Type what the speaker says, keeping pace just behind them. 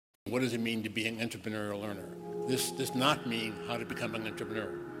What does it mean to be an entrepreneurial learner? This does not mean how to become an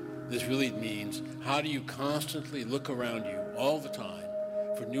entrepreneur. This really means how do you constantly look around you all the time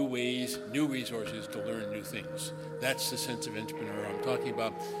for new ways, new resources to learn new things. That's the sense of entrepreneur I'm talking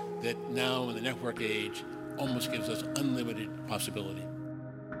about, that now in the network age almost gives us unlimited possibility.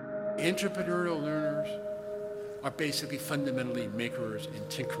 Entrepreneurial learners are basically fundamentally makers and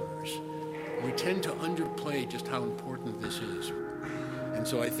tinkerers. We tend to underplay just how important this is. And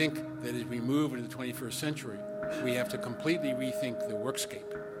so I think that as we move into the 21st century, we have to completely rethink the workscape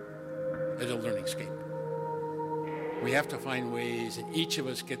as a learning scape. We have to find ways that each of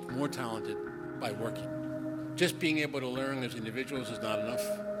us get more talented by working. Just being able to learn as individuals is not enough.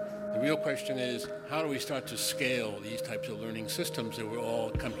 The real question is, how do we start to scale these types of learning systems that we all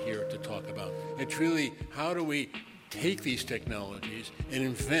come here to talk about? It's really, how do we take these technologies and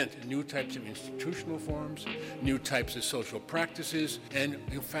invent new types of institutional forms, new types of social practices, and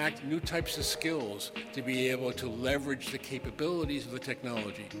in fact, new types of skills to be able to leverage the capabilities of the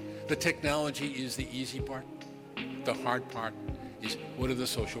technology. The technology is the easy part. The hard part is what are the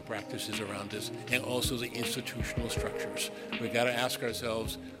social practices around us and also the institutional structures. We've got to ask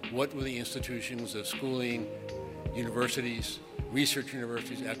ourselves, what will the institutions of schooling, universities, research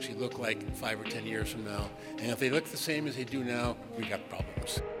universities actually look like 5 or 10 years from now? And if they look the same as they do now, we got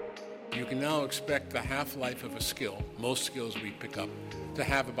problems. You can now expect the half-life of a skill, most skills we pick up, to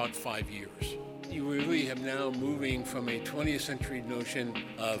have about 5 years. You really have now moving from a 20th century notion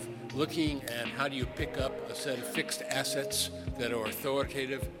of looking at how do you pick up a set of fixed assets that are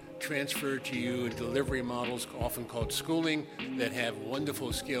authoritative, transferred to you in delivery models often called schooling that have wonderful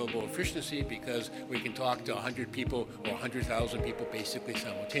scalable efficiency because we can talk to 100 people or 100,000 people basically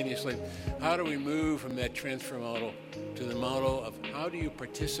simultaneously. How do we move from that transfer model to the model of how do you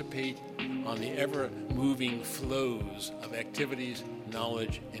participate on the ever-moving flows of activities,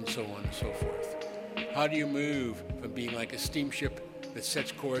 knowledge, and so on and so forth? How do you move from being like a steamship that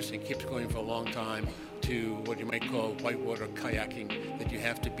sets course and keeps going for a long time to what you might call whitewater kayaking, that you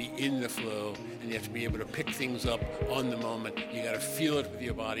have to be in the flow and you have to be able to pick things up on the moment. You got to feel it with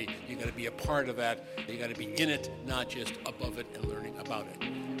your body. You got to be a part of that. You got to be in it, not just above it and learning about it.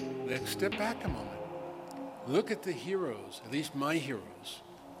 Let's step back a moment. Look at the heroes, at least my heroes,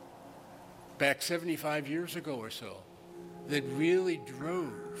 back 75 years ago or so, that really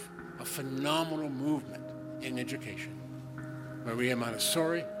drove a phenomenal movement in education. Maria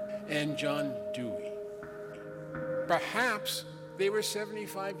Montessori and John Dewey. Perhaps they were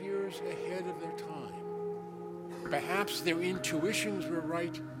 75 years ahead of their time. Perhaps their intuitions were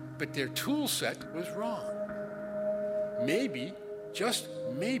right, but their tool set was wrong. Maybe, just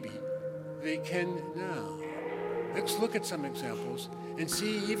maybe, they can now. Let's look at some examples and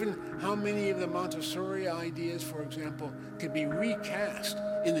see even how many of the Montessori ideas, for example, can be recast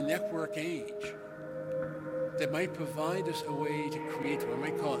in the network age that might provide us a way to create what I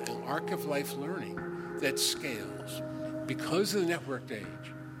might call an arc of life learning that scales. Because of the networked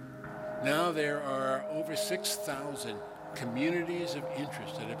age, now there are over 6,000 communities of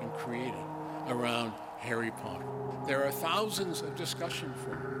interest that have been created around Harry Potter. There are thousands of discussion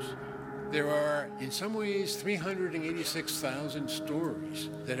forums. There are, in some ways, 386,000 stories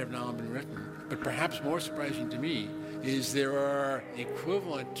that have now been written. But perhaps more surprising to me is there are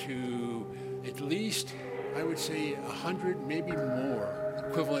equivalent to at least, I would say, 100, maybe more,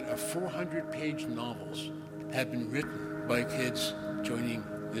 equivalent of 400-page novels have been written by kids joining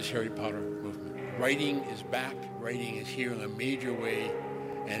this Harry Potter movement. Writing is back. Writing is here in a major way.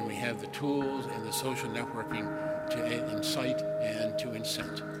 And we have the tools and the social networking to incite and to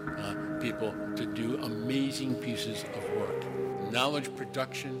incent people to do amazing pieces of work. Knowledge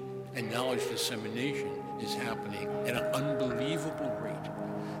production and knowledge dissemination is happening at an unbelievable rate.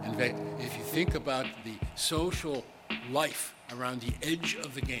 In fact, if you think about the social life around the edge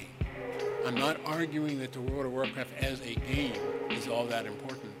of the game, I'm not arguing that the World of Warcraft as a game is all that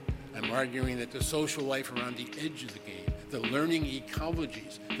important. I'm arguing that the social life around the edge of the game, the learning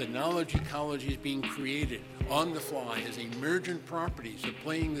ecologies, the knowledge ecologies being created on the fly as emergent properties of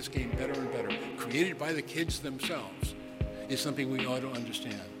playing this game better and better, created by the kids themselves, is something we ought to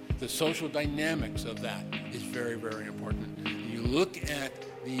understand. The social dynamics of that is very, very important. You look at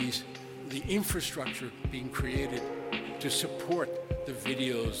the infrastructure being created to support the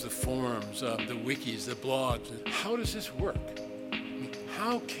videos, the forums, the wikis, the blogs. How does this work? I mean,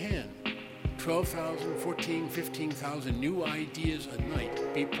 how can 12,000, 14, 15,000 new ideas a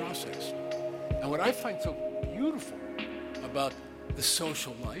night be processed? And what I find so beautiful about the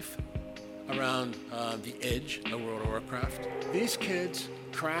social life around the edge of World of Warcraft, these kids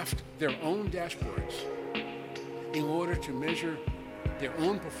craft their own dashboards in order to measure their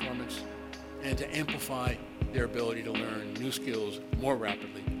own performance and to amplify their ability to learn new skills more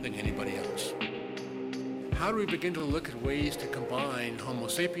rapidly than anybody else. How do we begin to look at ways to combine Homo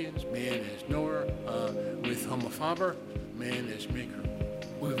sapiens, man as knower, with Homo faber, man as maker?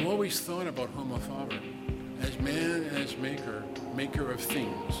 We've always thought about Homo faber as man as maker, maker of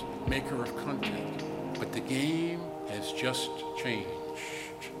things, maker of content. But the game has just changed.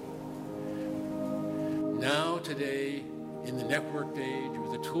 Now, today, in the networked age,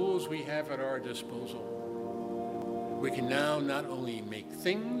 with the tools we have at our disposal, we can now not only make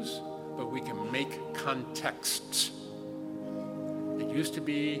things, but we can make contexts. It used to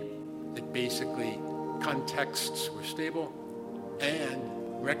be that basically contexts were stable and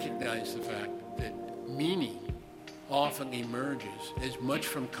recognize the fact that meaning often emerges as much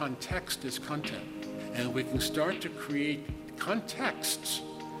from context as content. And we can start to create contexts,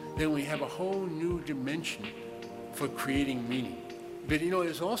 then we have a whole new dimension for creating meaning. But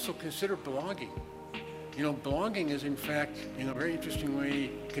there's also consider blogging. Blogging is in fact, in a very interesting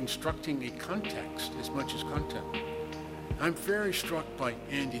way, constructing a context as much as content. I'm very struck by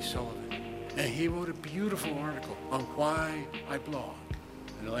Andy Sullivan, and he wrote a beautiful article on why I blog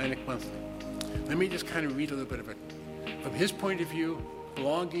in Atlantic Monthly. Let me just kind of read a little bit of it. From his point of view,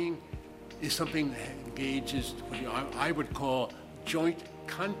 blogging is something that engages what I would call joint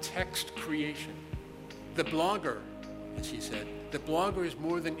context creation. The blogger, as he said, the blogger is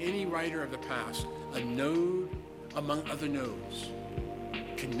more than any writer of the past, a node among other nodes,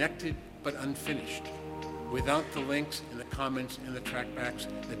 connected but unfinished, without the links and the comments and the trackbacks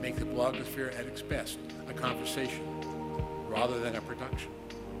that make the blogosphere at its best a conversation rather than a production.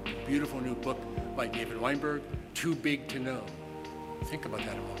 A beautiful new book by David Weinberg, Too Big to Know. Think about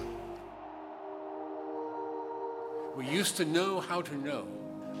that a moment. We used to know how to know.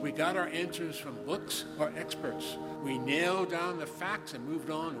 We got our answers from books or experts. We nailed down the facts and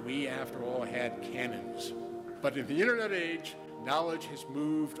moved on. We, after all, had canons. But in the internet age, knowledge has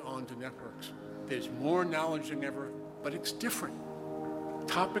moved on to networks. There's more knowledge than ever, but it's different.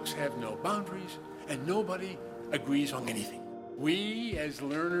 Topics have no boundaries, and nobody agrees on anything. We, as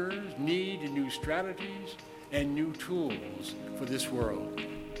learners, need new strategies and new tools for this world.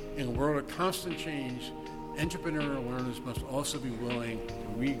 In a world of constant change, entrepreneurial learners must also be willing to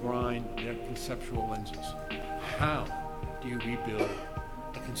regrind their conceptual lenses. How do you rebuild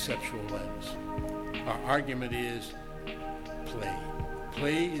a conceptual lens? Our argument is play.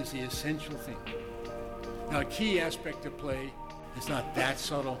 Play is the essential thing. Now, a key aspect of play is not that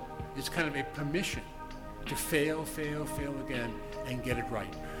subtle. It's kind of a permission to fail again and get it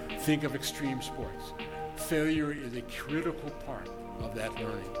right. Think of extreme sports. Failure is a critical part of that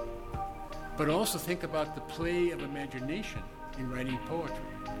learning. But also think about the play of imagination in writing poetry.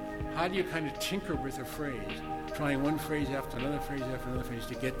 How do you kind of tinker with a phrase, trying one phrase after another phrase after another phrase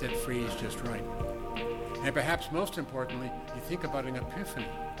to get that phrase just right? And perhaps most importantly, you think about an epiphany.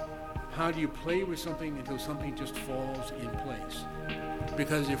 How do you play with something until something just falls in place?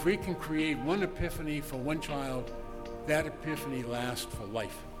 Because if we can create one epiphany for one child, that epiphany lasts for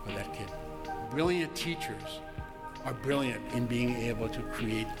life for that kid. Brilliant teachers are brilliant in being able to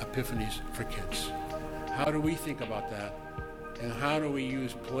create epiphanies for kids. How do we think about that? And how do we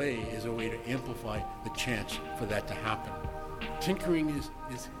use play as a way to amplify the chance for that to happen? Tinkering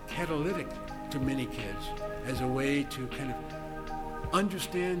is catalytic to many kids as a way to kind of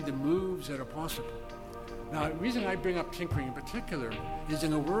understand the moves that are possible. Now, the reason I bring up tinkering in particular is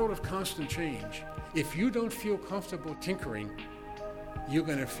in a world of constant change, if you don't feel comfortable tinkering, you're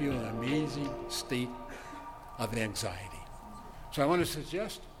going to feel an amazing state of anxiety. So I want to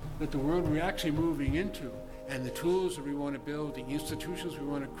suggest that the world we're actually moving into and the tools that we want to build, the institutions we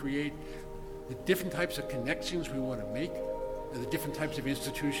want to create, the different types of connections we want to make, the different types of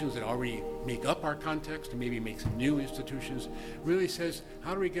institutions that already make up our context and maybe make some new institutions, really says,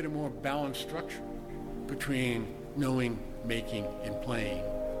 how do we get a more balanced structure between knowing, making, and playing,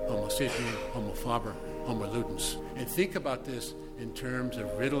 Homo sapien, Homo faber, Homo ludens. And think about this in terms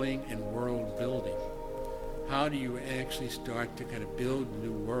of riddling and world building. How do you actually start to kind of build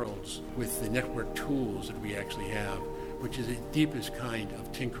new worlds with the network tools that we actually have, which is the deepest kind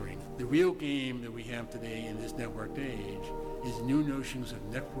of tinkering. The real game that we have today in this networked age is new notions of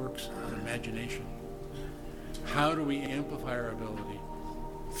networks of imagination. How do we amplify our ability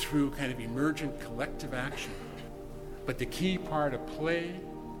through kind of emergent collective action? But the key part of play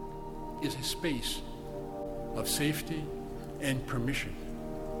is a space of safety and permission.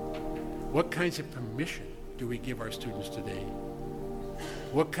 What kinds of permission do we give our students today?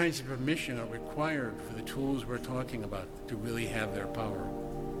 What kinds of permission are required for the tools we're talking about to really have their power?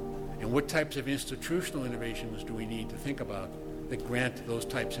 And what types of institutional innovations do we need to think about that grant those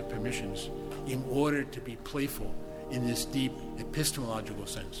types of permissions in order to be playful in this deep epistemological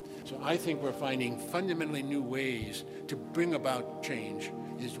sense. So I think we're finding fundamentally new ways to bring about change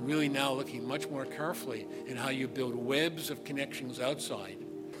is really now looking much more carefully at how you build webs of connections outside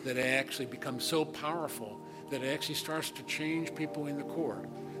that actually become so powerful that it actually starts to change people in the core,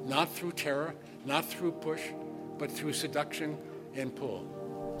 not through terror, not through push, but through seduction and pull.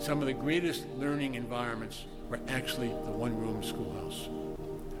 Some of the greatest learning environments were actually the one-room schoolhouse.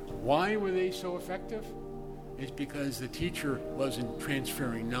 Why were they so effective? It's because the teacher wasn't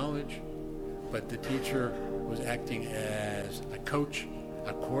transferring knowledge, but the teacher was acting as a coach,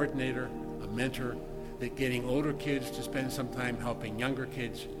 a coordinator, a mentor, that getting older kids to spend some time helping younger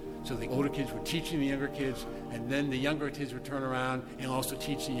kids. So the older kids were teaching the younger kids, and then the younger kids would turn around and also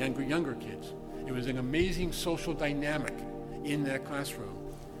teach the younger kids. It was an amazing social dynamic in that classroom.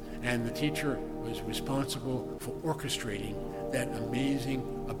 And the teacher was responsible for orchestrating that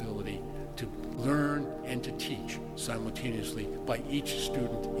amazing ability to learn and to teach simultaneously by each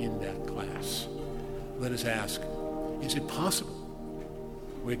student in that class. Let us ask, is it possible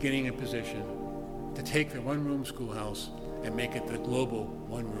we're getting in a position to take the one-room schoolhouse and make it the global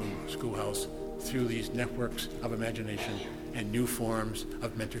one-room schoolhouse through these networks of imagination and new forms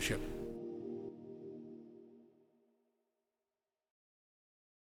of mentorship?